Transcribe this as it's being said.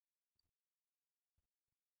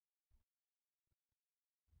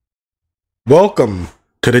Welcome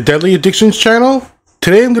to the Deadly Addictions channel.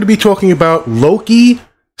 Today I'm going to be talking about Loki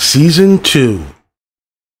Season 2.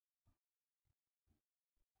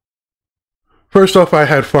 First off, I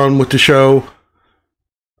had fun with the show.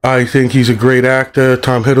 I think he's a great actor.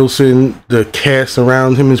 Tom Hiddleston, the cast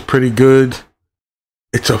around him is pretty good.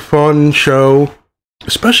 It's a fun show,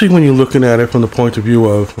 especially when you're looking at it from the point of view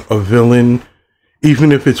of a villain,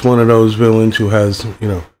 even if it's one of those villains who has,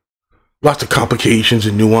 lots of complications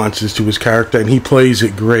and nuances to his character, and he plays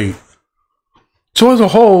it great. So as a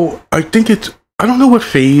whole, I think I don't know what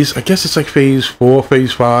phase, I guess it's like phase 4,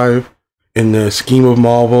 phase 5 in the scheme of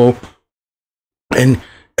Marvel. And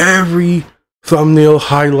every thumbnail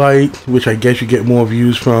highlight, which I guess you get more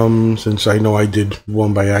views from, since I know I did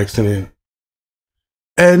one by accident.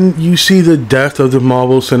 And you see the death of the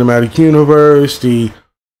Marvel Cinematic Universe, the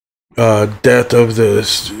death of the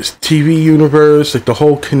TV universe, like the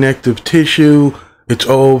whole connective tissue. It's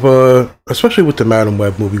over, especially with the Madam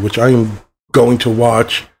Web movie, which I am going to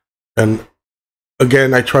watch. And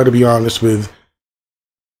again, I try to be honest with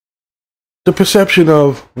the perception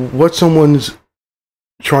of what someone's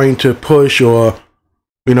trying to push, or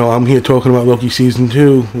I'm here talking about Loki Season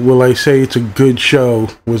 2. Will I say it's a good show?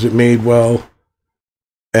 Was it made well?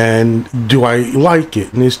 And do I like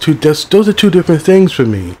it? And those are two different things for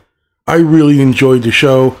me. I really enjoyed the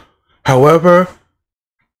show. However,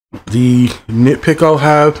 the nitpick I'll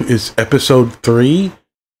have is episode 3.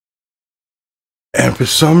 And for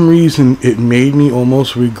some reason, it made me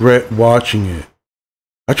almost regret watching it.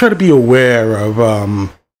 I try to be aware of, my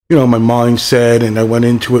mindset, and I went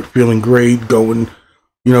into it feeling great, going,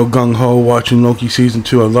 gung-ho, watching Loki Season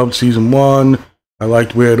 2. I loved Season 1. I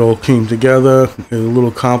liked where it all came together. It was a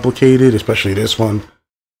little complicated, especially this one.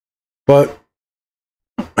 But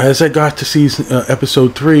as I got to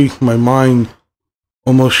episode 3, my mind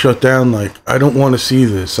almost shut down. Like, I don't want to see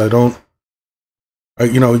this. We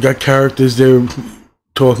got characters there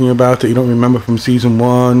talking about that you don't remember from Season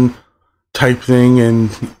 1 type thing,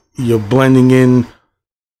 and you're blending in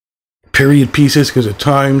period pieces because of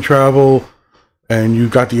time travel, and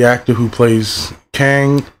you've got the actor who plays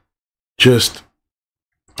Kang just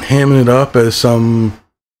hamming it up as some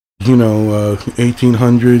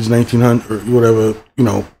 1800s, 1900, whatever,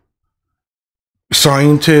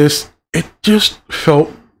 scientist. It just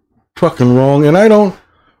felt fucking wrong, and I don't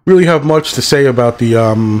really have much to say about the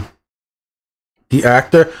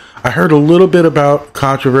actor. I heard a little bit about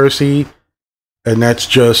controversy, and that's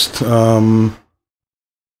just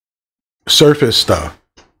surface stuff.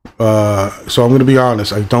 So I'm going to be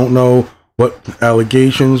honest. I don't know what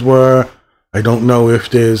allegations were. I don't know if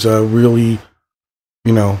there's a really,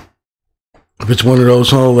 if it's one of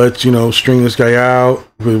those, let's, string this guy out,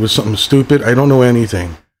 if it was something stupid. I don't know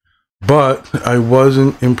anything. But I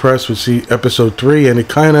wasn't impressed with episode 3, and it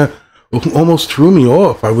kind of almost threw me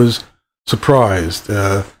off. I was surprised.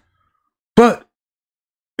 But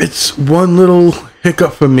it's one little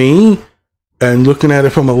hiccup for me, and looking at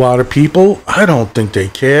it from a lot of people, I don't think they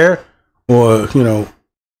care. Or,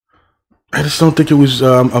 I just don't think it was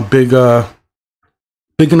a big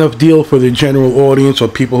enough deal for the general audience or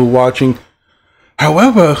people who are watching.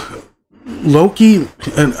 However, Loki,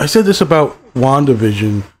 and I said this about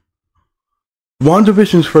WandaVision.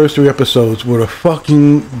 WandaVision's first 3 episodes were the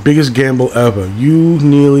fucking biggest gamble ever. You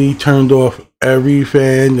nearly turned off every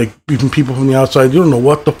fan, like even people from the outside. You don't know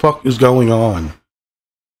what the fuck is going on.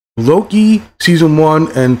 Loki Season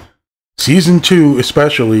 1 and Season 2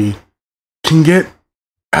 especially can get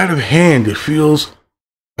out of hand. It feels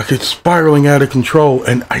like it's spiraling out of control,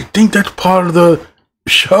 and I think that's part of the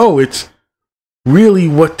show. It's really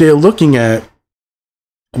what they're looking at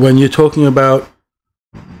when you're talking about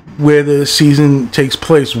where the season takes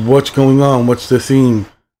place, what's going on, what's the theme.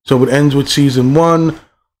 So it ends with Season 1,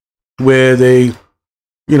 where they,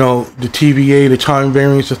 the TVA, the Time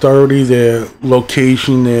Variance Authority, their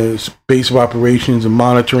location, their base of operations, and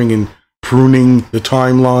monitoring and pruning the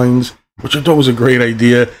timelines, which I thought was a great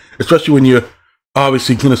idea, especially when you're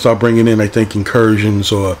obviously going to start bringing in, I think,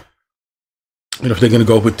 incursions, or if they're going to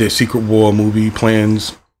go with their Secret War movie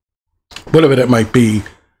plans, whatever that might be.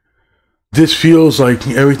 This feels like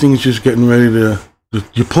everything's just getting ready to,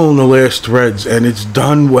 you're pulling the last threads, and it's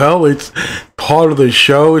done well. It's part of the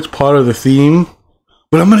show. It's part of the theme.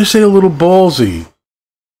 But I'm going to say a little ballsy.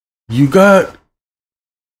 You got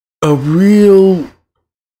a real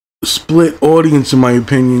split audience, in my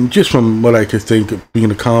opinion, just from what I could think of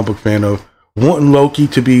being a comic book fan, of wanting Loki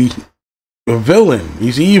to be a villain.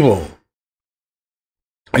 He's evil.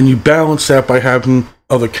 And you balance that by having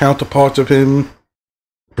other counterparts of him,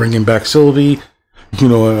 bringing back Sylvie,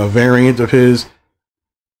 a variant of his.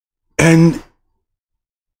 And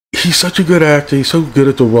he's such a good actor. He's so good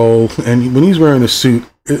at the role. And when he's wearing a suit,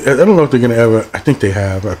 I don't know if they're going to ever, I think they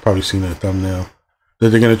have. I've probably seen that thumbnail. That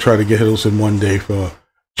they're going to try to get Hiddleston one day for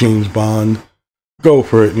James Bond. Go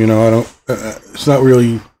for it. You know, I don't, it's not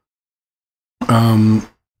really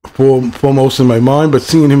foremost in my mind, but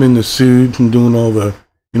seeing him in the suit and doing all the,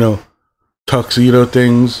 you know, tuxedo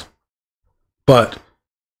things. But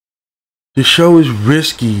the show is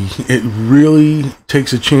risky. It really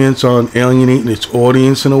takes a chance on alienating its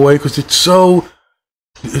audience in a way, because it's so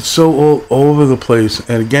all over the place.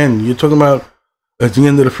 And again, you're talking about at the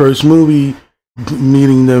end of the first movie,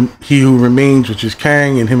 meeting He Who Remains, which is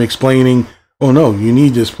Kang, and him explaining, oh no, you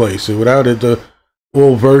need this place. So without it,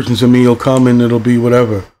 all versions of me will come and it'll be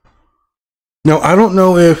whatever. Now, I don't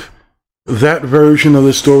know if that version of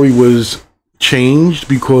the story was changed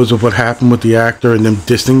because of what happened with the actor and them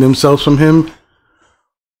distancing themselves from him,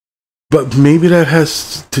 but maybe that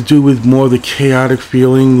has to do with more the chaotic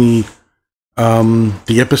feeling,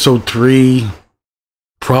 the episode 3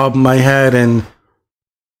 problem I had and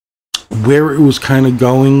where it was kind of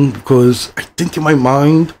going, because I think in my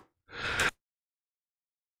mind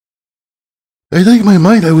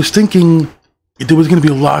I was thinking there was going to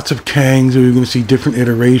be lots of Kangs, we were going to see different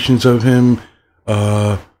iterations of him,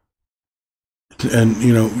 and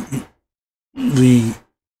you know, the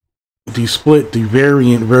split, the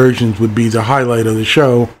variant versions would be the highlight of the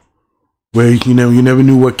show, where you know you never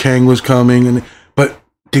knew what Kang was coming, but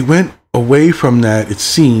they went away from that. It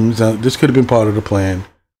seems now this could have been part of the plan,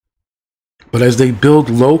 but as they build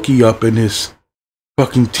Loki up and his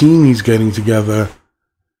fucking team he's getting together,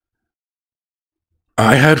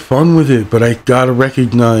 I had fun with it, but I gotta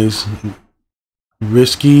recognize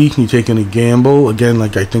risky. You're taking a gamble again,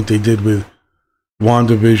 like I think they did with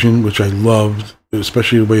WandaVision, which I loved,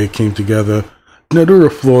 especially the way it came together. Now, there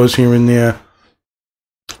are flaws here and there,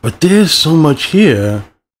 but there's so much here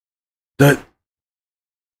that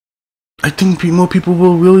I think more people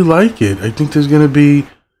will really like it. I think there's going to be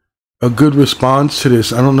a good response to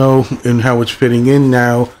this. I don't know in how it's fitting in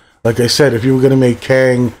now. Like I said, if you were going to make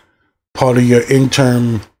Kang part of your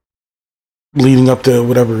interim leading up to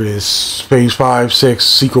whatever it is, Phase 5, 6,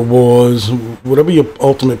 Secret Wars, whatever your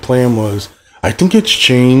ultimate plan was, I think it's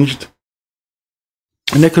changed.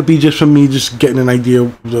 And that could be just from me just getting an idea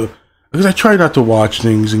of because I try not to watch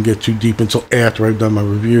things and get too deep until after I've done my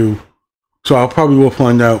review. So I'll probably will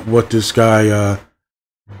find out what this guy,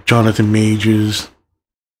 Jonathan Majors,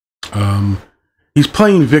 he's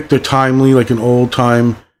playing Victor Timely, like an old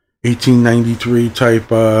time 1893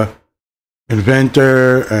 type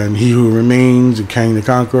inventor, and He Who Remains, and Kang the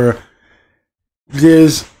Conqueror.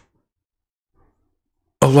 There's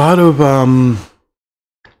a lot of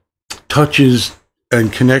touches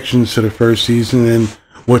and connections to the first season and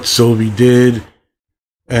what Sylvie did,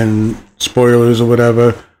 and spoilers or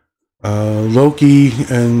whatever. Loki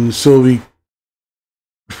and Sylvie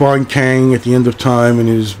find Kang at the end of time and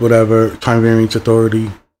his whatever time variance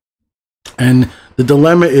authority, and the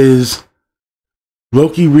dilemma is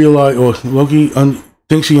Loki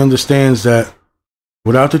thinks he understands that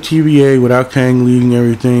without the TVA, without Kang leading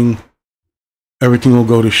everything will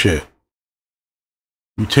go to shit.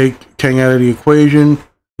 You take Kang out of the equation,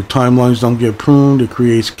 the timelines don't get pruned, it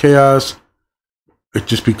creates chaos, it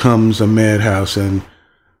just becomes a madhouse, and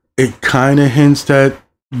it kind of hints that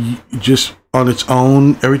just on its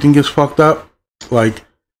own, everything gets fucked up. Like,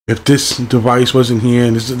 if this device wasn't here,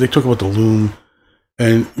 and they talk about the loom,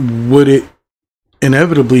 and would it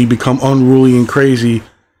inevitably become unruly and crazy?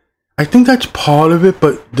 I think that's part of it,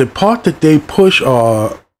 but the parts that they push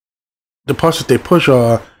are,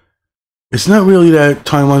 it's not really that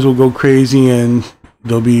timelines will go crazy and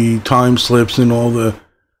there'll be time slips and all the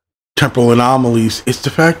temporal anomalies. It's the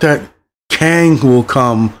fact that Kang will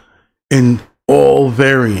come in all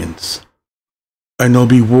variants, and there'll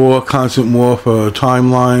be war, constant war for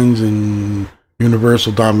timelines and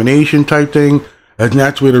universal domination type thing, and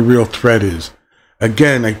that's where the real threat is.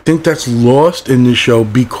 Again, I think that's lost in this show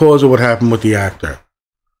because of what happened with the actor.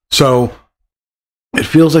 So it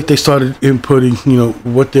feels like they started inputting, you know,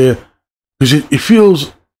 what they're, because it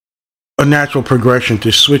feels a natural progression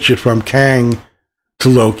to switch it from Kang to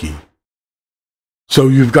Loki. So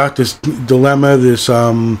you've got this dilemma, this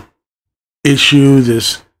issue,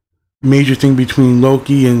 this major thing between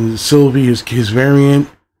Loki and Sylvie, his variant,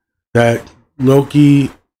 that Loki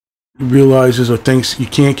realizes or thinks you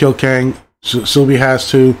can't kill Kang, so Sylvie has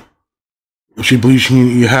to. She believes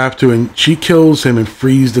you have to, and she kills him and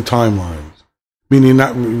frees the timelines, meaning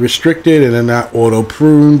not restricted and they're not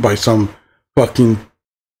auto-pruned by some fucking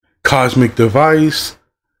cosmic device,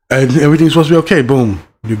 and everything's supposed to be okay. Boom,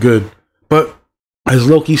 you're good. But as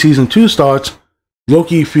Loki season 2 starts,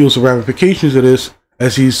 Loki feels the ramifications of this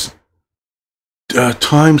as he's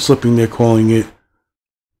time slipping, they're calling it,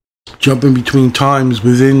 jumping between times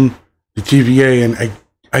within the TVA, and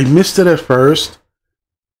I missed it at first.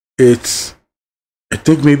 It's, I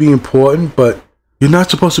think, maybe important, but you're not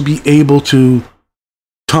supposed to be able to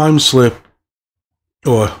time slip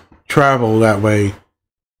or travel that way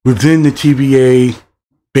within the TVA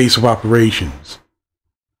base of operations.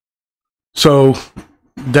 So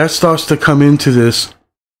that starts to come into this,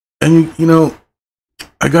 and you know,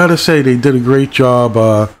 I gotta say they did a great job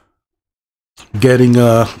getting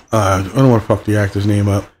I don't want to fuck the actor's name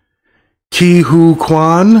up, Ki-Hoo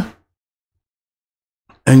Kwan,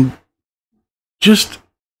 and just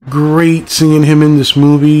great seeing him in this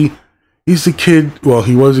movie. He's the kid, well,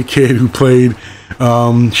 he was a kid who played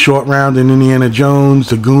Short Round in Indiana Jones,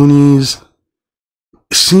 The Goonies.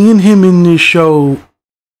 Seeing him in this show,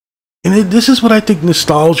 and this is what I think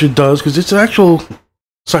nostalgia does, because it's an actual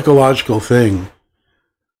psychological thing.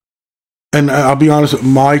 And I'll be honest with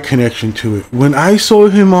my connection to it. When I saw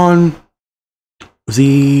him on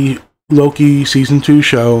the Loki season 2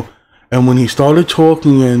 show, and when he started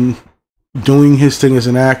talking and doing his thing as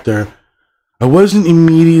an actor, I wasn't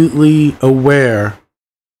immediately aware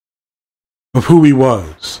of who he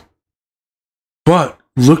was. But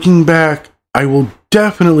looking back, I will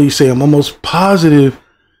definitely say, I'm almost positive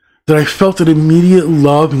that I felt an immediate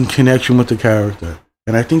love and connection with the character.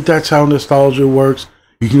 And I think that's how nostalgia works.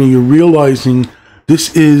 You know, you're realizing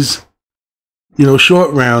this is, you know,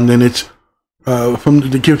 Short Round, and it's from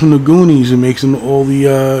the kid from the Goonies, and makes him all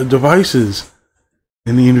the devices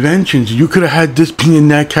and the inventions. You could have had this being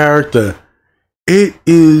that character. It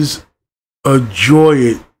is a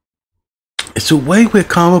joy. It's a way where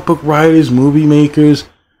comic book writers, movie makers,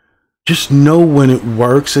 just know when it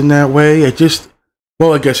works in that way.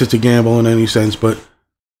 Well, I guess it's a gamble in any sense, but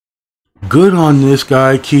good on this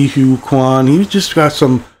guy, Ki-Hoo Kwan. He just got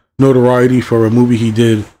some notoriety for a movie he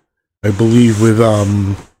did, I believe, with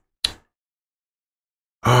oh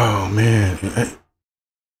man,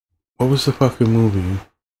 what was the fucking movie?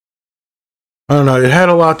 I don't know. It had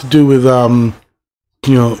a lot to do with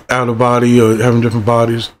you know, out of body or having different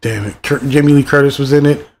bodies. Damn it, Jamie Lee Curtis was in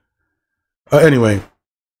it. Anyway,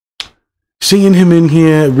 seeing him in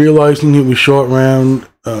here, realizing it was Short Round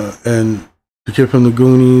and the kid from the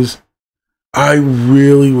Goonies, I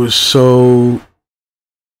really was so,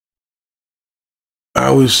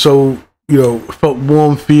 you know, felt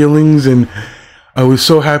warm feelings, and I was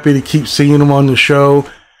so happy to keep seeing him on the show.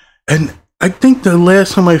 And I think the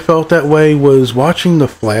last time I felt that way was watching the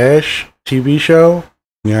Flash TV show.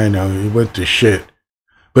 Yeah, I know, it went to shit.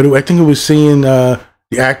 But I think it was seeing the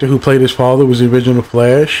actor who played his father was the original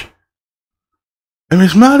Flash. And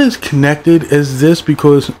it's not as connected as this,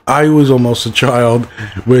 because I was almost a child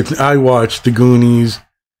when I watched The Goonies.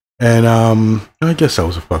 And I guess I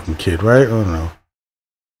was a fucking kid, right? I don't know.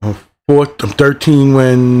 I'm 13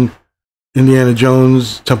 when Indiana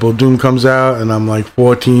Jones Temple of Doom comes out, and I'm like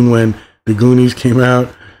 14 when The Goonies came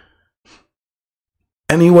out.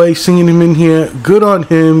 Anyway, seeing him in here, good on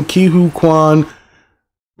him. Ki-Hoo Kwan,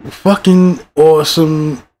 fucking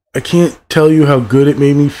awesome. I can't tell you how good it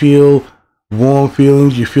made me feel. Warm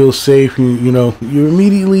feelings, you feel safe, you know, you're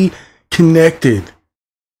immediately connected.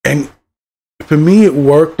 And for me, it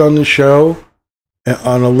worked on the show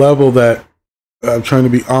on a level that I'm trying to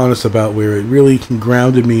be honest about, where it really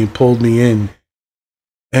grounded me and pulled me in.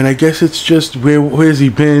 And I guess it's just, where's he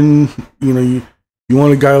been? You know, you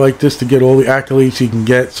want a guy like this to get all the accolades he can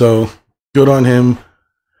get, so good on him.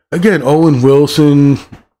 Again, Owen Wilson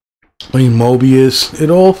playing Mobius, it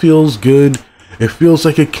all feels good. It feels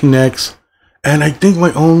like it connects. And I think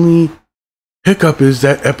my only hiccup is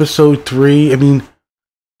that episode 3. I mean,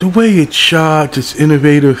 the way it's shot, it's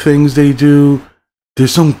innovative things they do.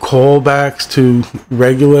 There's some callbacks to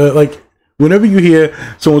regular, like, whenever you hear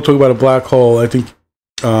someone talk about a black hole, I think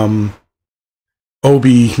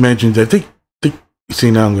Obi mentions, I think,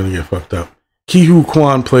 see, now I'm going to get fucked up. Ki-Hoo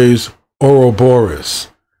Kwan plays Ouroboros,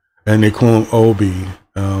 and they call him Obi.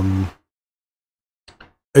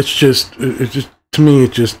 It's just, to me,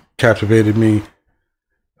 it just captivated me.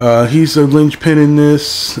 He's a linchpin in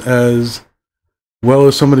this, as well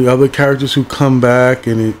as some of the other characters who come back.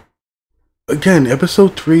 And it, again,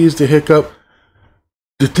 episode 3 is the hiccup.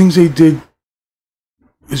 The things they did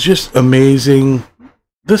is just amazing.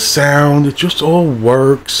 The sound, it just all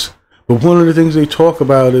works. But one of the things they talk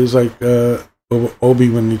about is, like, Obi,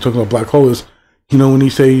 when he talks about black hole, is, you know, when he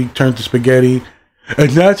say he turned to spaghetti.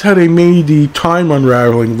 And that's how they made the time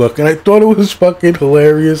unraveling look. And I thought it was fucking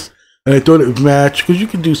hilarious. And I thought it would match, because you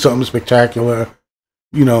could do something spectacular.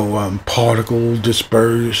 You know, particles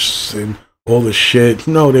disperse and all the shit.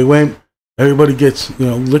 No, they went, everybody gets,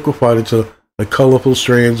 liquefied into like colorful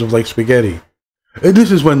strands of like spaghetti. And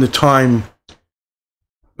this is when the time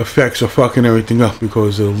effects are fucking everything up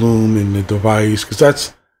because of the loom and the device. Because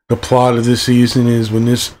that's the plot of this season, is when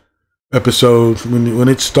this episode, when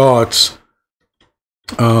it starts,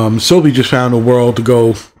 Sylvie just found a world to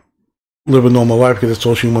go live a normal life because that's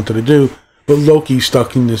all she wanted to do. But Loki's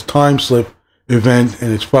stuck in this time slip event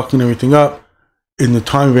and it's fucking everything up in the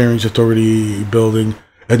time variance authority building.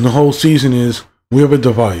 And the whole season is, we have a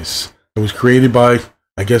device that was created by,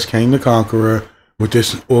 I guess, Kang the Conqueror, with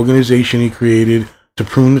this organization he created to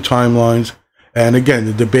prune the timelines. And again,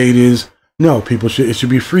 the debate is, no, it should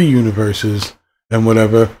be free universes and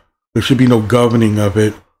whatever. There should be no governing of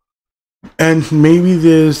it. And maybe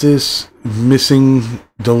there's this missing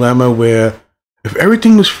dilemma where if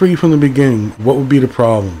everything was free from the beginning, what would be the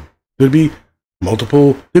problem? There'd be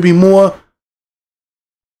more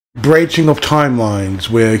branching of timelines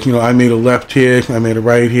where, I made a left here, I made a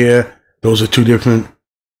right here. Those are two different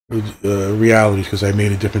realities because I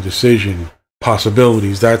made a different decision,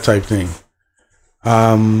 possibilities, that type thing.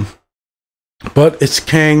 But it's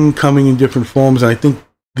Kang coming in different forms, and I think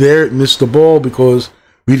there it missed the ball because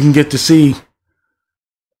we didn't get to see.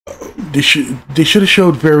 They should have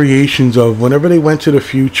showed variations of whenever they went to the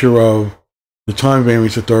future of the Time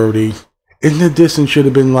Variance Authority. In the distance, should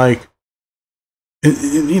have been like,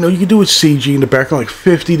 you could do with CG in the background, like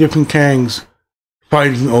 50 different Kangs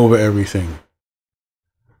fighting over everything.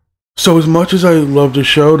 So as much as I love the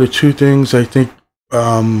show, the two things I think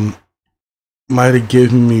might have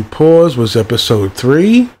given me pause was episode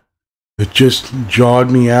 3. It just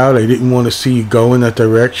jarred me out. I didn't want to see it go in that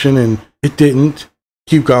direction, and it didn't.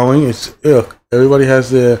 Keep going. It's everybody has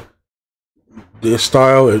their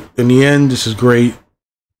style. In the end, this is great.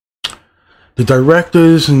 The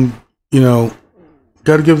directors, and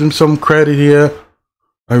got to give them some credit here.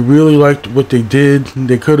 I really liked what they did.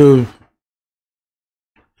 You could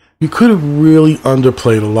have really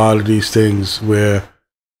underplayed a lot of these things where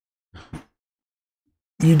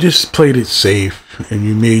you just played it safe and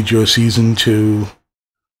you made your season 2.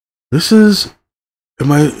 This is, in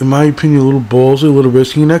my opinion, a little ballsy, a little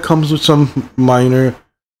risky, and that comes with some minor,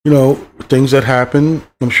 things that happen.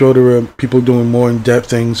 I'm sure there are people doing more in-depth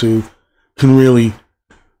things who can really,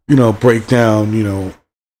 break down,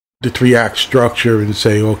 the 3-act structure and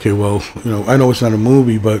say, okay, well, I know it's not a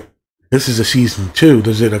movie, but this is a season 2.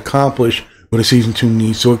 Does it accomplish what a season 2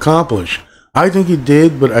 needs to accomplish? I think it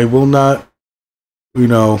did, but I will not,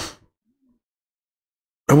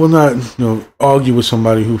 argue with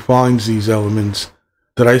somebody who finds these elements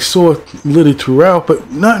that I saw littered throughout,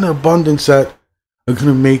 but not in abundance that are going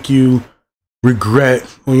to make you regret,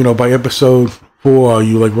 by episode 4, are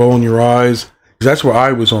you like rolling your eyes? Because that's where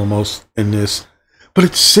I was almost in this. But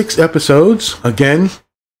it's 6 episodes. Again,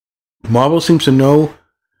 Marvel seems to know,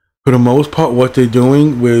 for the most part, what they're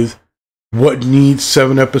doing with what needs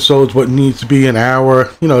 7 episodes, what needs to be an hour,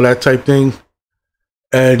 that type thing.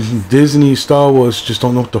 And Disney, Star Wars just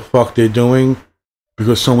don't know what the fuck they're doing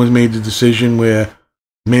because someone's made the decision where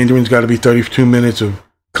Mandarin's got to be 32 minutes of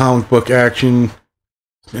comic book action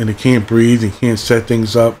and they can't breathe, they can't set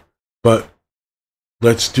things up. But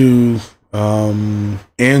let's do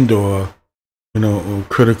Andor,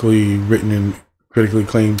 critically written and critically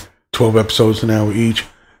acclaimed 12 episodes an hour each.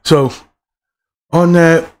 So on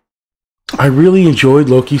that, I really enjoyed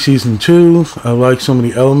Loki season 2. I like some of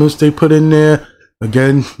the elements they put in there.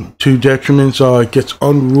 Again, 2 detriments are it gets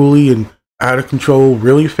unruly and out of control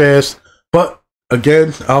really fast. But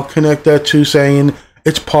again, I'll connect that to saying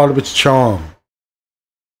it's part of its charm.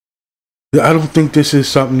 I don't think this is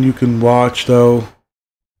something you can watch, though,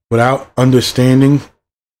 without understanding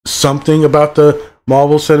something about the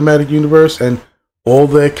Marvel Cinematic Universe and all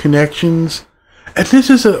their connections. And this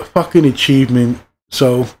is a fucking achievement.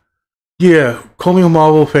 So, yeah, call me a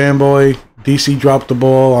Marvel fanboy. DC dropped the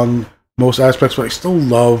ball on most aspects, but I still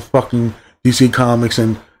love fucking DC Comics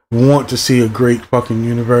and want to see a great fucking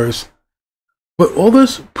universe. But all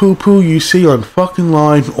this poo-poo you see on fucking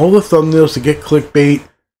line, all the thumbnails to get clickbait,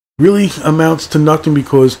 really amounts to nothing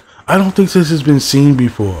because I don't think this has been seen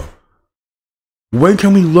before. When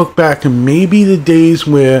can we look back and maybe the days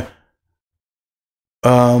where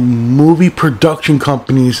movie production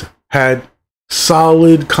companies had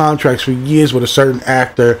solid contracts for years with a certain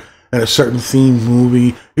actor and a certain themed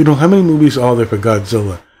movie? How many movies are there for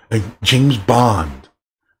Godzilla? Like James Bond.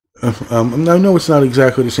 I know it's not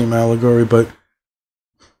exactly the same allegory, but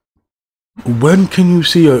when can you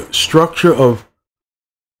see a structure of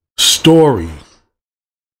story,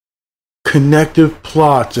 connective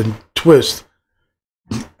plots and twists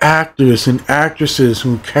actors and actresses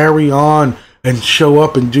who carry on and show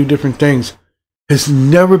up and do different things has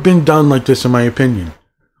never been done like this, in my opinion.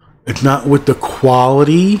 It's not with the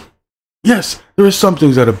quality. Yes, there are some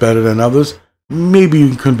things that are better than others. Maybe you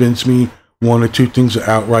can convince me one or two things are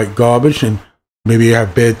outright garbage, and maybe I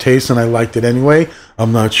have bad taste and I liked it anyway.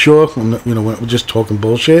 I'm not sure. We're just talking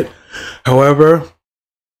bullshit. However,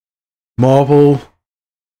 Marvel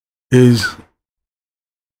is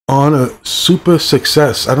on a super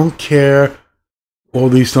success. I don't care all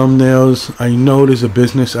these thumbnails. I know there's a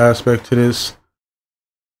business aspect to this.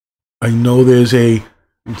 I know there's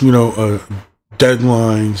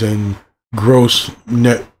deadlines and gross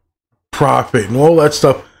net profit and all that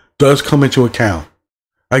stuff does come into account.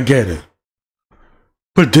 I get it.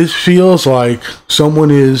 But this feels like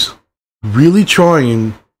someone is really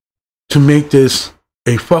trying to make this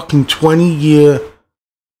a fucking 20-year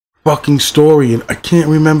fucking story, and I can't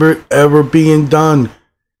remember it ever being done.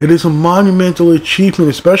 It is a monumental achievement,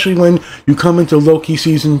 especially when you come into Loki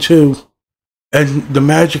season 2 and the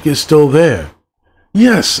magic is still there.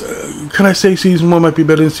 Yes, can I say season 1 might be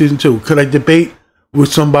better than season 2? Could I debate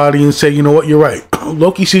with somebody and say, you know what, you're right.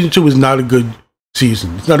 Loki season 2 is not a good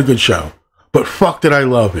season. It's not a good show. But fuck did I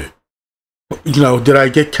love it. Did I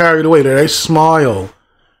get carried away? Did I smile?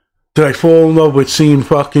 Did I fall in love with seeing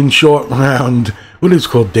fucking Short Round, what is it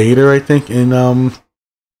called, Data, I think, in The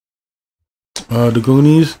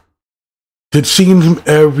Goonies? Did seeing him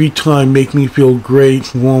every time make me feel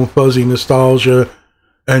great, warm, fuzzy nostalgia,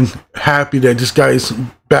 and happy that this guy is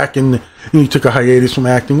back in, he took a hiatus from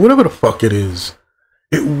acting, whatever the fuck it is.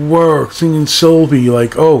 It worked. Seeing Sylvie,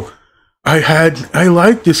 like, oh, I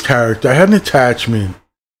liked this character. I had an attachment.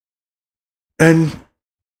 And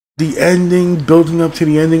the ending, building up to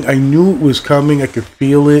the ending, I knew it was coming. I could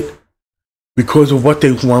feel it because of what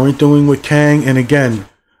they weren't doing with Kang. And again,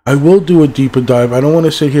 I will do a deeper dive. I don't want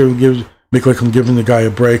to sit here and make like I'm giving the guy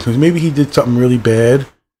a break, because maybe he did something really bad.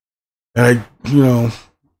 And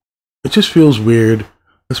it just feels weird,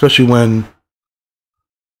 especially when,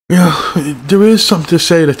 there is something to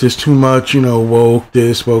say that there's too much, woke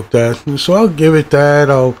this, woke that. So I'll give it that.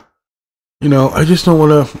 I just don't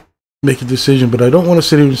want to make a decision, but I don't want to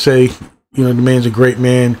sit here and say, the man's a great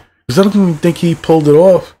man, because I don't even think he pulled it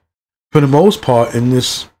off for the most part in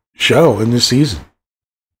this show, in this season.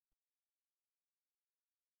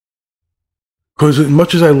 Because as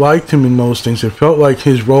much as I liked him in most things, it felt like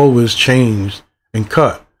his role was changed and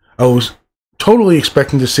cut. I was totally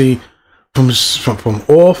expecting to see from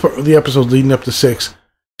all the episodes leading up to 6,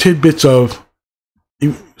 tidbits of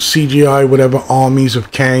CGI, whatever, armies of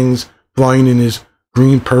Kangs flying in his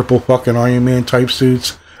green, purple fucking Iron Man type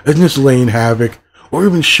suits and just laying havoc, or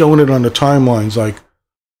even showing it on the timelines, like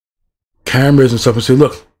cameras and stuff, and say,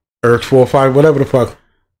 look, Earth 4-5, whatever the fuck,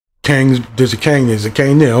 there's a Kang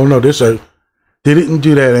there. Oh no, they didn't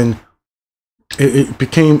do that, and it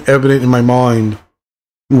became evident in my mind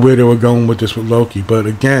where they were going with this with Loki. But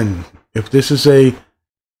again, if this is a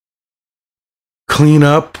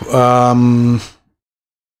cleanup, if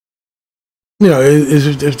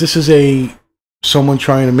this is someone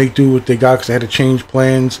trying to make do what they got because they had to change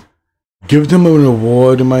plans, give them an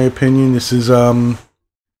award, in my opinion. This is,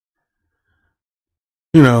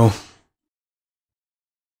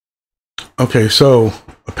 okay, so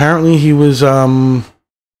apparently he was, I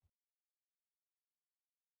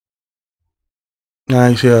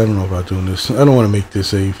don't know about doing this. I don't want to make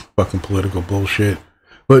this a fucking political bullshit.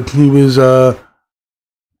 But he went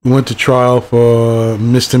to trial for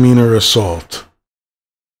misdemeanor assault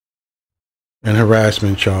and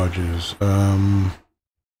harassment charges.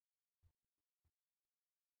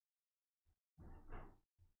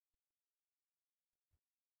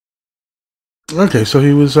 Okay, so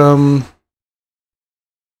he was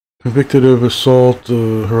convicted of assault,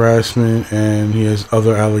 harassment, and he has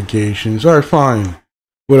other allegations. All right, fine.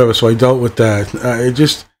 Whatever, so I dealt with that. I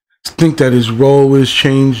just think that his role was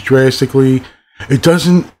changed drastically. It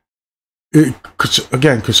doesn't...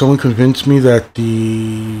 Could someone convince me that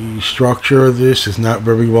the structure of this is not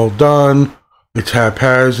very well done? It's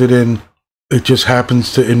haphazard, and it just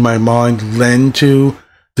happens to, in my mind, lend to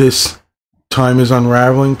this time is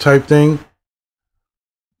unraveling type thing?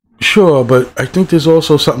 Sure, but I think there's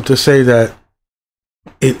also something to say that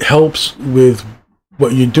it helps with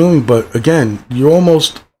what you're doing, but again, you're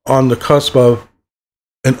almost on the cusp of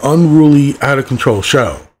an unruly, out of control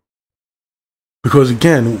show. Because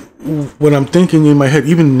again, what I'm thinking in my head,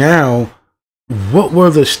 even now, what were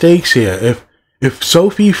the stakes here? If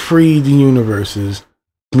Sophie freed the universes,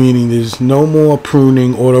 meaning there's no more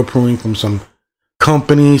pruning, auto pruning from some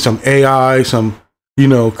company, some AI, some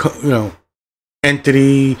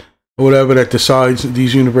entity, or whatever that decides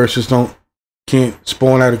these universes can't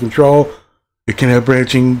spawn out of control. It can have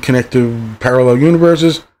branching, connective, parallel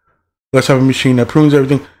universes. Let's have a machine that prunes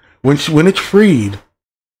everything. When it's freed,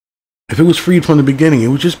 if it was freed from the beginning, it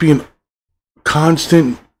would just be an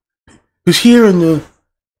constant. Because here in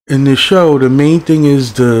the show, the main thing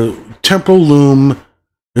is the temporal loom.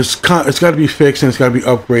 It's got to be fixed and it's got to be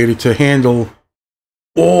upgraded to handle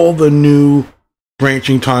all the new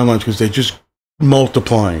branching timelines because they're just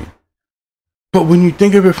multiplying. But when you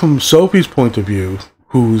think of it from Sophie's point of view,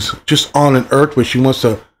 who's just on an Earth where she wants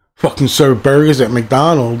to fucking serve burgers at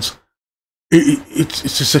McDonald's, it's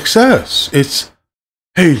a success. It's,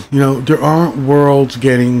 hey, there aren't worlds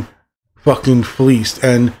getting fucking fleeced.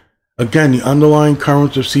 And again, the underlying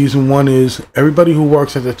currents of season 1 is everybody who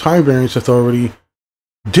works at the Time Variance Authority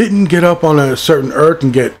didn't get up on a certain Earth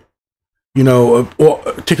and get,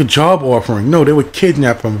 take a job offering. No, they were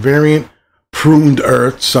kidnapped from variant pruned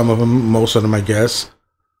Earths, some of them, most of them, I guess,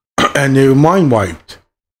 and they were mind wiped.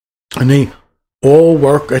 And they all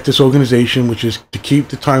work at this organization, which is to keep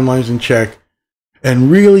the timelines in check.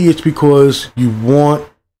 And really, it's because you want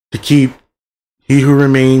to keep He Who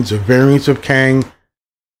Remains, a variant of Kang,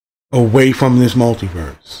 away from this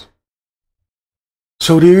multiverse.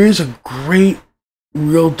 So there is a great,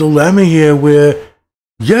 real dilemma here where,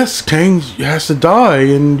 yes, Kang has to die,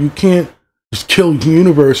 and you can't just kill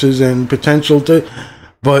universes and potential to,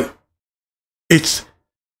 but it's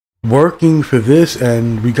working for this,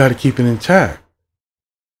 and we got to keep it intact.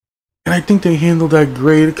 And I think they handled that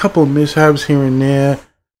great. A couple of mishaps here and there,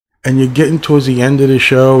 and you're getting towards the end of the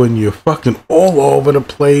show, and you're fucking all over the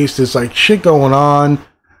place. There's like shit going on.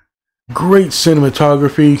 Great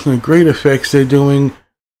cinematography and great effects they're doing.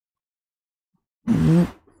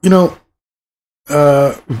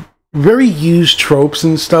 Very used tropes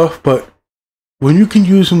and stuff, but when you can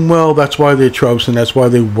use them well, that's why they're tropes and that's why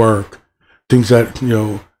they work. Things that,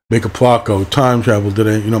 make a plot go, time travel,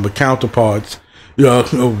 but counterparts.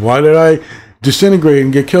 Why did I disintegrate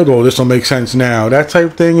and get killed? Oh, this will make sense now. That type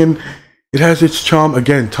of thing. And it has its charm.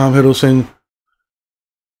 Again, Tom Hiddleston,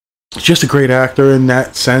 just a great actor in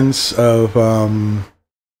that sense of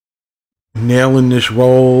nailing this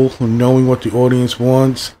role and knowing what the audience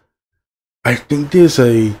wants. I think there's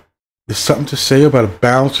something to say about a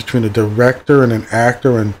balance between a director and an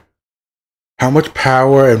actor and how much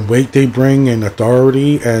power and weight they bring and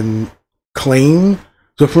authority and claim.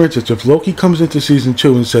 So for instance, if Loki comes into season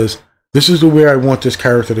 2 and says, this is the way I want this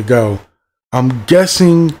character to go, I'm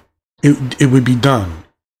guessing it would be done.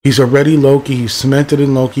 He's already Loki. He's cemented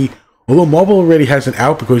in Loki. Although Marvel already has an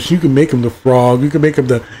out because you can make him the Frog. You can make him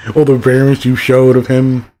all the variants you showed of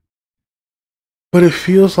him. But it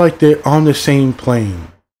feels like they're on the same plane.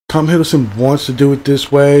 Tom Hiddleston wants to do it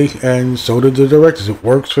this way, and so do the directors. It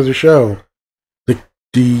works for the show.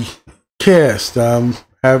 The cast,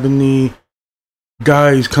 having the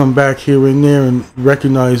guys come back here and there and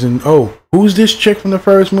recognizing, oh, who's this chick from the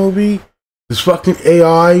first movie? This fucking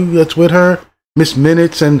AI that's with her? Miss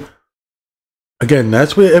Minutes. And again,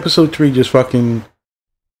 that's where episode 3 just fucking,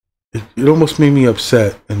 it almost made me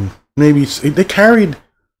upset. And maybe they carried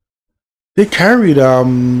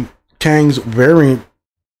Kang's variant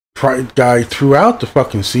guy throughout the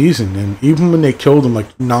fucking season, and even when they killed him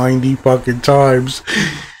like 90 fucking times,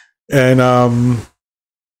 and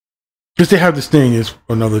because they have this thing, is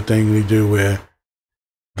another thing they do where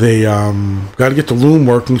they got to get the loom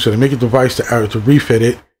working, so they make a device to refit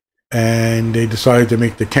it, and they decide to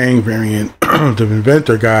make the Kang variant, the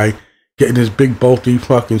inventor guy, get in this big bulky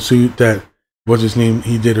fucking suit that, what's his name,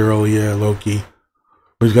 he did earlier, Loki.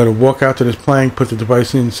 But he's got to walk out to this plank, put the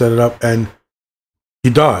device in, set it up, and he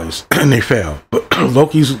dies, and they fail. But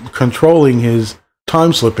Loki's controlling his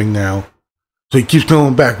time slipping now. So he keeps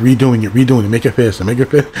going back, redoing it, make it faster.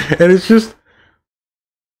 And it's just,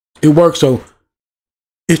 it works. So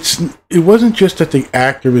it wasn't just that the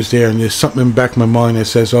actor is there and there's something in the back of my mind that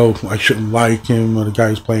says, oh, I shouldn't like him, or the guy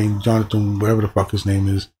who's playing Jonathan, whatever the fuck his name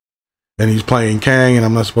is. And he's playing Kang, and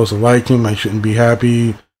I'm not supposed to like him. I shouldn't be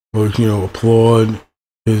happy or, applaud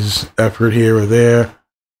his effort here or there.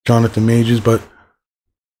 Jonathan Majors, but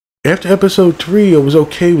after episode 3, I was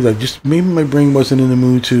okay with that. Just maybe my brain wasn't in the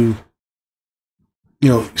mood to,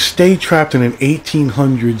 stay trapped in an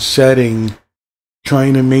 1800s setting,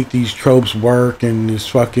 trying to make these tropes work, and this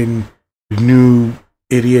fucking new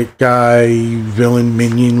idiot guy, villain,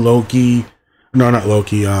 minion, Loki. No, not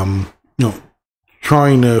Loki.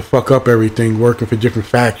 Trying to fuck up everything, working for different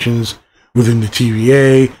factions within the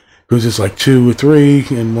TVA, because it's like 2 or 3,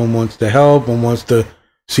 and one wants to help, one wants to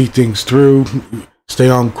see things through, stay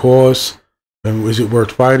on course, and is it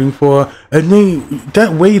worth fighting for? And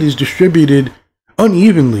that weight is distributed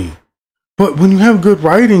unevenly. But when you have good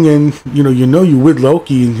writing and, you with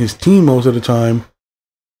Loki and his team most of the time,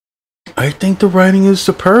 I think the writing is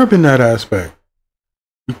superb in that aspect.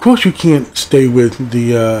 Of course, you can't stay with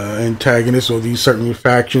the antagonists or these certain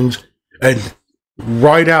factions and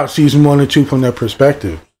write out season 1 and 2 from that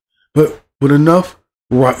perspective. But with enough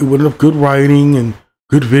good writing and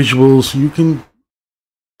good visuals, you can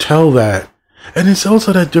tell that. And it's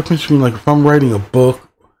also that difference between, like, if I'm writing a book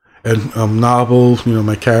and novel,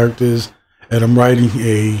 my characters, and I'm writing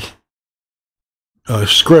a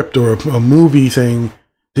script or a movie thing,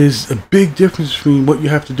 there's a big difference between what you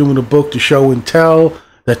have to do in a book to show and tell,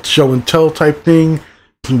 that show and tell type thing,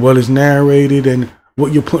 and what is narrated, and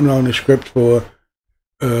what you're putting on the script for,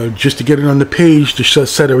 just to get it on the page to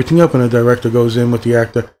set everything up, and the director goes in with the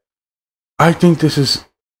actor. I think this is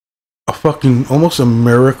a fucking almost a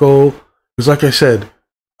miracle. Because, like I said,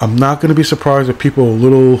 I'm not going to be surprised if people are a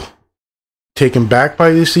little taken back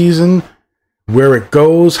by this season, where it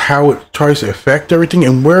goes, how it tries to affect everything,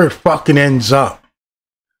 and where it fucking ends up.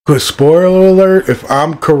 Because, spoiler alert, if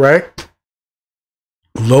I'm correct,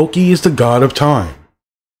 Loki is the god of time.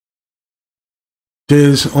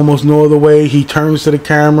 There's almost no other way. He turns to the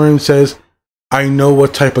camera and says, I know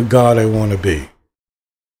what type of god I want to be.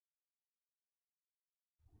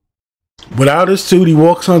 Without his suit, he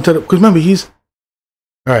walks onto the... Because remember, he's...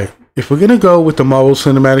 Alright, if we're going to go with the Marvel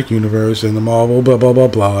Cinematic Universe and the Marvel blah blah blah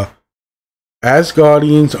blah,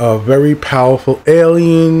 Asgardians are very powerful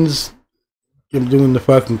aliens, I'm doing the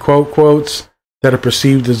fucking quotes, that are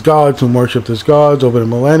perceived as gods and worshipped as gods over the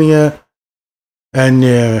millennia. And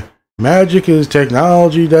their magic is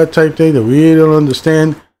technology, that type thing that we don't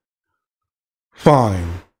understand.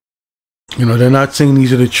 Fine. They're not saying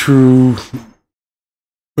these are the true...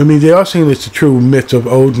 I mean, they are saying it's the true myths of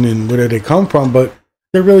Odin and where they come from, but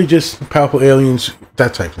they're really just powerful aliens,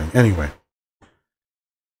 that type thing. Anyway.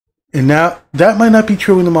 And now, that might not be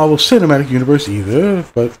true in the Marvel Cinematic Universe either,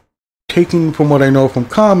 but taking from what I know from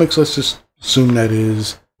comics, let's just assume that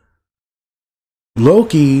is.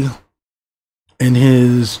 Loki and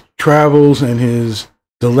his travels and his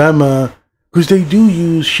dilemma, because they do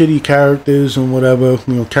use shitty characters and whatever,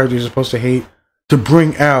 characters you're supposed to hate, to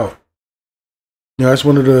bring out. That's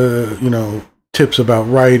one of the, tips about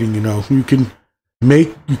writing, you can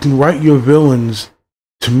write your villains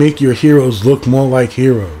to make your heroes look more like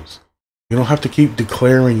heroes. You don't have to keep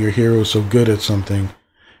declaring your hero so good at something.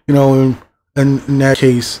 And in that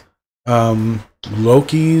case,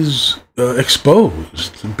 Loki's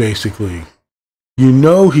exposed, basically.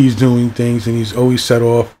 He's doing things, and he's always set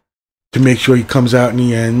off to make sure he comes out in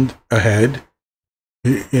the end ahead.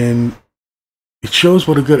 And it shows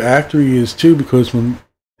what a good actor he is, too, because when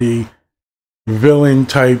the villain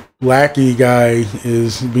type lackey guy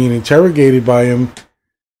is being interrogated by him,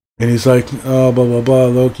 and he's like, oh, blah, blah, blah,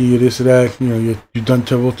 Loki, you're this or that, you've done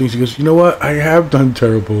terrible things. He goes, you know what? I have done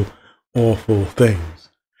terrible, awful things.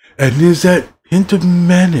 And there's that hint of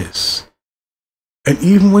menace. And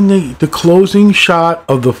even when the closing shot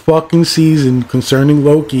of the fucking season concerning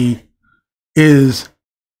Loki is,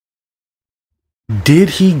 did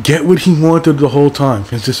he get what he wanted the whole time?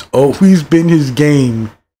 Has this always been his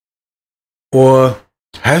game? Or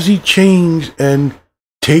has he changed and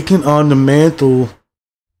taken on the mantle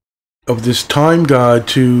of this time god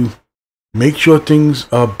to make sure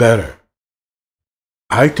things are better?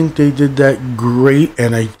 I think they did that great,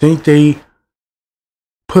 and I think they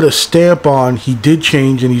put a stamp on he did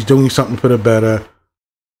change and he's doing something for the better.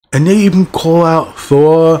 And they even call out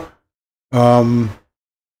Thor,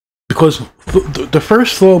 because the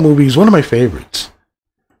first Thor movie is one of my favorites.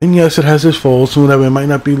 And yes, it has its faults and whatever, it might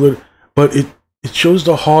not be lit, but it shows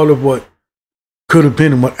the heart of what could have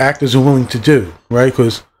been and what actors are willing to do, right?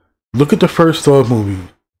 Because look at the first Thor movie.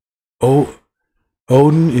 Oh,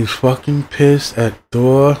 Odin is fucking pissed at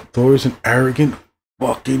Thor. Thor is an arrogant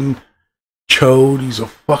fucking chode. He's a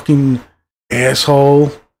fucking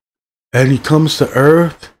asshole. And he comes to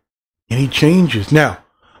Earth and he changes. Now,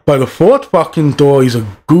 by the fourth fucking Thor, he's a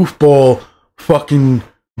goofball fucking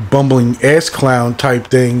bumbling ass clown type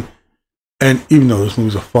thing. And even though those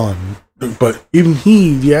movies are fun, but even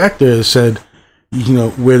he, the actor, has said,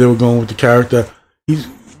 where they were going with the character.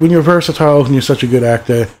 When you're versatile and you're such a good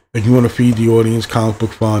actor and you want to feed the audience comic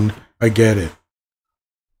book fun, I get it.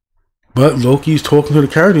 But Loki's talking to the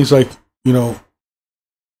character. He's like,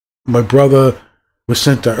 my brother was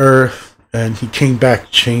sent to Earth and he came back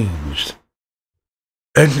changed.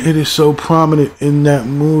 And it is so prominent in that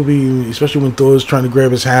movie, especially when Thor's trying to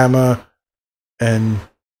grab his hammer and,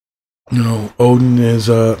 Odin has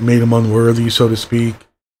made him unworthy, so to speak.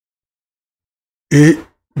 It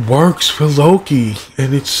works for Loki,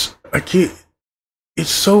 and it's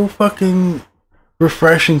so fucking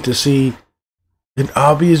refreshing to see an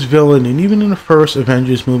obvious villain. And even in the first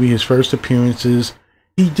Avengers movie, his first appearances,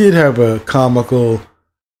 he did have a comical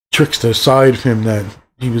trickster side of him that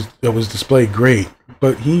was displayed great.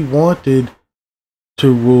 But he wanted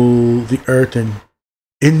to rule the earth, and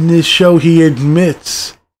in this show he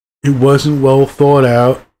admits it wasn't well thought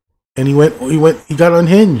out, and he got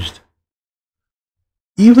unhinged.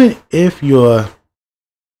 Even if you're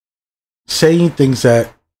saying things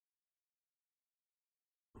that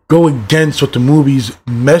go against what the movie's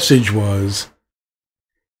message was,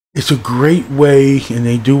 it's a great way, and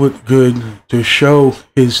they do it good, to show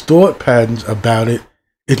his thought patterns about it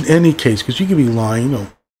in any case. Because you could be lying, you know,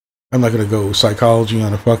 I'm not going to go psychology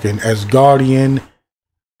on a fucking Asgardian,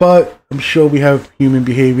 but I'm sure we have human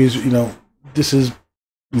behaviors, you know, this is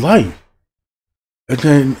life. And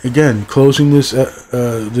then, again, closing this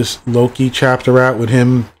Loki chapter out with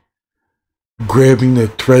him grabbing the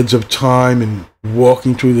threads of time and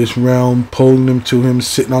walking through this realm, pulling them to him,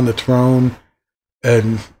 sitting on the throne,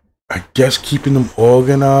 and I guess keeping them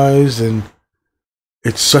organized. And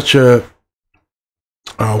it's such a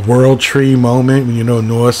world tree moment when you know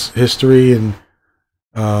Norse history. And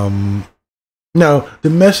now the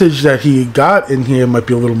message that he got in here might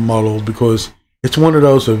be a little muddled, because it's one of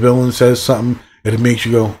those, a villain says something and it makes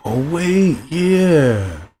you go, oh wait,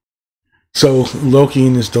 yeah. So Loki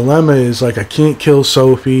in his dilemma is like, I can't kill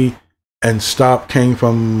Sophie and stop Kang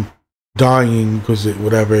from dying because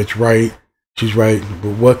whatever, it's right, she's right,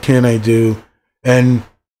 but what can I do? And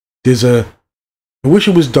I wish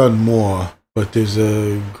it was done more, but there's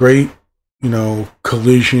a great, you know,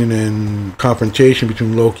 collision and confrontation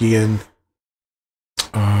between Loki and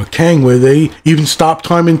Kang, where they even stop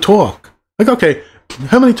time and talk. Like, okay,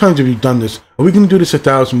 how many times have you done this? Are we going to do this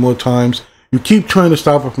 1,000 more times? You keep trying to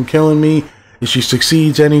stop her from killing me, and she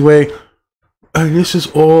succeeds anyway. And this is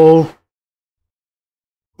all,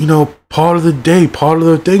 you know, part of the day, part of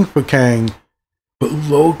the thing for Kang. But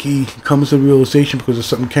Loki comes to the realization because of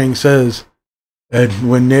something Kang says. And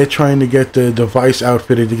when they're trying to get the device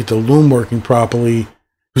outfitted to get the loom working properly,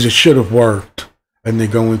 because it should have worked, and they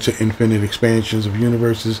go into infinite expansions of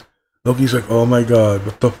universes, Loki's like, oh my god,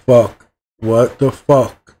 what the fuck? What the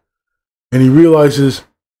fuck? And he realizes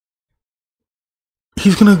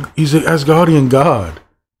he's an Asgardian god.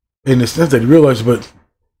 In the sense that he realizes, but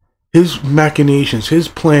his machinations, his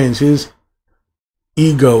plans, his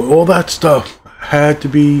ego, all that stuff had to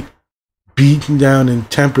be beaten down and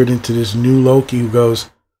tempered into this new Loki who goes,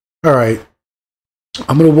 alright,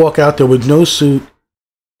 I'm gonna walk out there with no suit,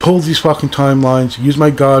 pull these fucking timelines, use my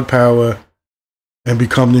god power, and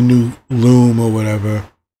become the new Loom or whatever.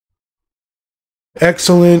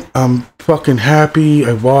 Excellent. I'm fucking happy.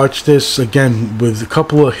 I watched this again with a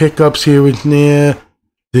couple of hiccups here and there.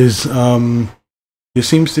 There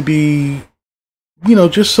seems to be, you know,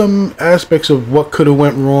 just some aspects of what could have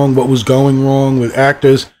went wrong, what was going wrong with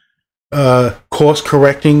actors, course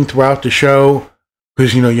correcting throughout the show,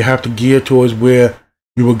 because, you know, you have to gear towards where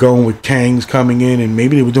you were going with Kang's coming in, and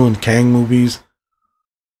maybe they were doing Kang movies.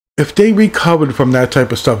 If they recovered from that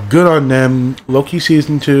type of stuff, good on them. Loki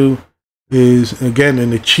season 2 is, again,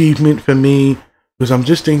 an achievement for me, because I'm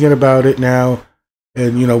just thinking about it now,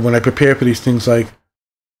 and, you know, when I prepare for these things, like,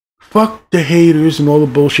 fuck the haters and all the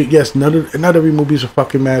bullshit. Yes, not every movie is a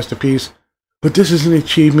fucking masterpiece, but this is an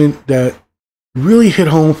achievement that really hit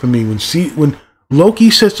home for me when Loki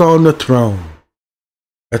sits on the throne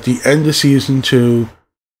at the end of season 2,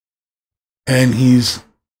 and he's,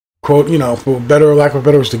 quote, you know, for better or lack of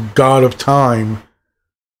better, is the god of time.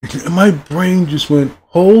 And my brain just went,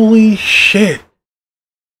 holy shit.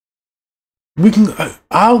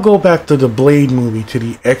 I'll go back to the Blade movie, to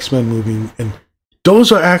the X-Men movie, and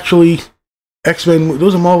those are actually X-Men,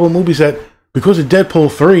 those are Marvel movies that, because of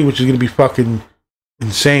Deadpool 3, which is going to be fucking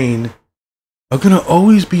insane, are going to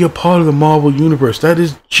always be a part of the Marvel universe. That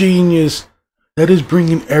is genius. That is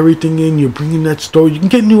bringing everything in. You're bringing that story. You can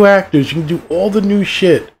get new actors. You can do all the new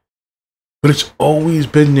shit. But it's always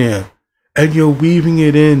been there. And you're weaving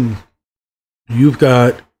it in. You've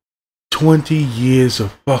got 20 years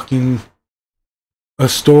of fucking a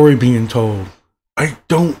story being told. I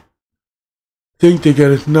don't think they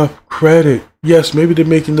get enough credit. Yes, maybe they're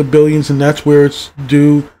making the billions and that's where it's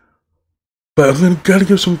due. But I'm gotta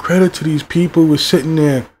give some credit to these people who are sitting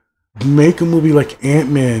there, make a movie like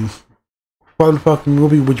Ant-Man. Fun fucking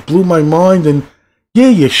movie, which blew my mind. And yeah,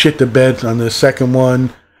 you shit the bed on the second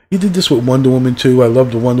one. You did this with Wonder Woman 2. I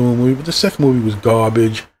loved the Wonder Woman movie, but the second movie was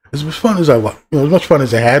garbage. As much fun as as much fun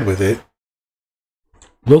as I had with it.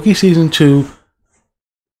 Loki season 2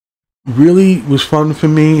 really was fun for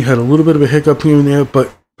me. Had a little bit of a hiccup here and there,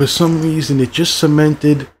 but for some reason, it just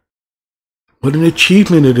cemented what an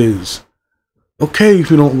achievement it is. Okay, if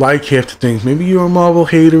you don't like half the things, maybe you're a Marvel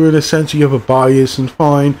hater in a sense, you have a bias, and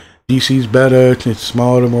fine, DC's better, it's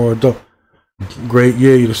smarter, more adult. Great,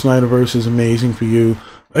 yeah, the Snyderverse is amazing for you.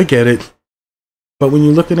 I get it. But when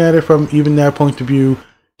you're looking at it from even that point of view,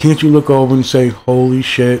 can't you look over and say, holy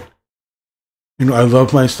shit, you know, I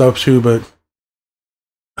love my stuff too, but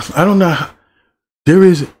I don't know. There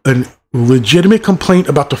is a legitimate complaint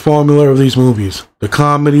about the formula of these movies. The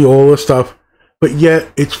comedy, all the stuff. But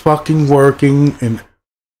yet, it's fucking working, and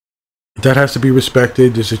that has to be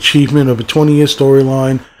respected. This achievement of a 20-year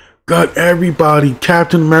storyline. Got everybody,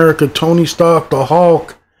 Captain America, Tony Stark, the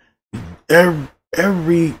Hulk.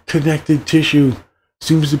 Every connected tissue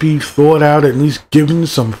seems to be thought out, at least given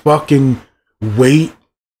some fucking weight,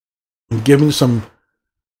 and given some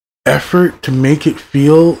effort to make it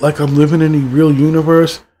feel like I'm living in a real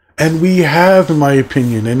universe. And we have, in my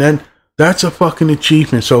opinion. And then that's a fucking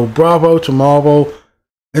achievement. So bravo to Marvel.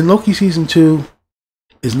 And Loki season 2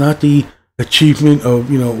 is not the achievement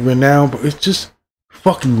of, you know, renown, but it's just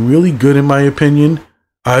fucking really good in my opinion.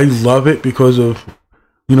 I love it because of,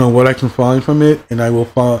 you know, what I can find from it. And I will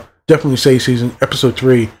definitely say episode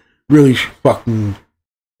 3 really fucking,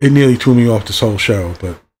 it nearly threw me off this whole show.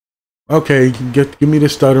 But okay, give me the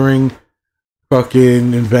stuttering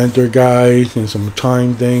fucking inventor guy and some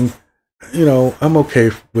time thing. You know, I'm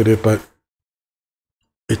okay with it, but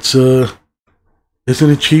it's an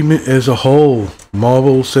achievement as a whole.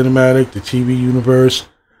 Marvel Cinematic, the TV universe.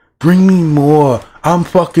 Bring me more. I'm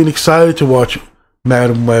fucking excited to watch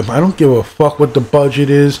Madam Web. I don't give a fuck what the budget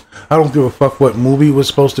is. I don't give a fuck what movie it was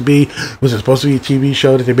supposed to be. Was it supposed to be a TV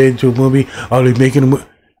show that they made into a movie? Are they making a movie?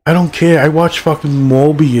 I don't care. I watched fucking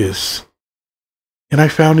Mobius, and I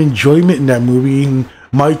found enjoyment in that movie. And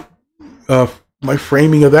my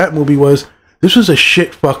framing of that movie was, this was a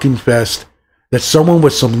shit fucking fest that someone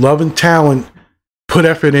with some love and talent put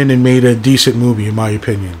effort in and made a decent movie, in my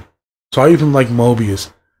opinion. So I even like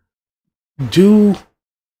Mobius. Do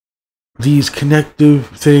these connective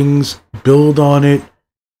things, build on it,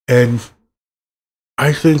 and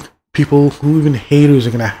I think people who even haters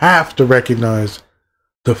are gonna have to recognize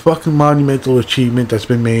the fucking monumental achievement that's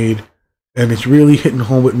been made, and it's really hitting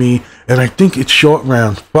home with me. And I think it's Short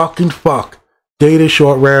Round. Fucking fuck. Data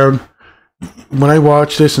Short Round. When I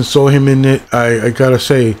watched this and saw him in it, I gotta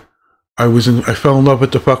say, I fell in love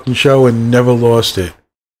with the fucking show and never lost it.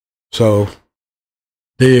 So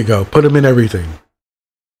there you go. Put him in everything.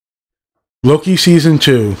 Loki season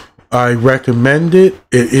 2. I recommend it.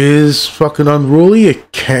 It is fucking unruly.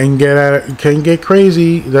 It can get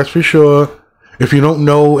crazy. That's for sure. If you don't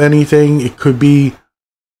know anything, it could be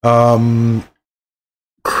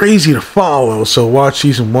crazy to follow. So watch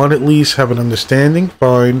season 1 at least. Have an understanding.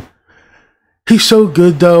 Fine. He's so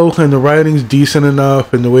good though, and the writing's decent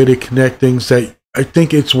enough, and the way they connect things, that I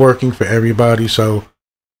think it's working for everybody. So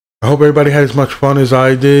I hope everybody had as much fun as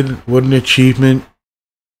I did. What an achievement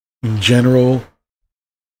in general.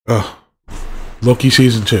 Loki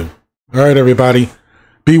season 2. All right, everybody.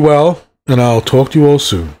 Be well, and I'll talk to you all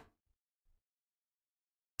soon.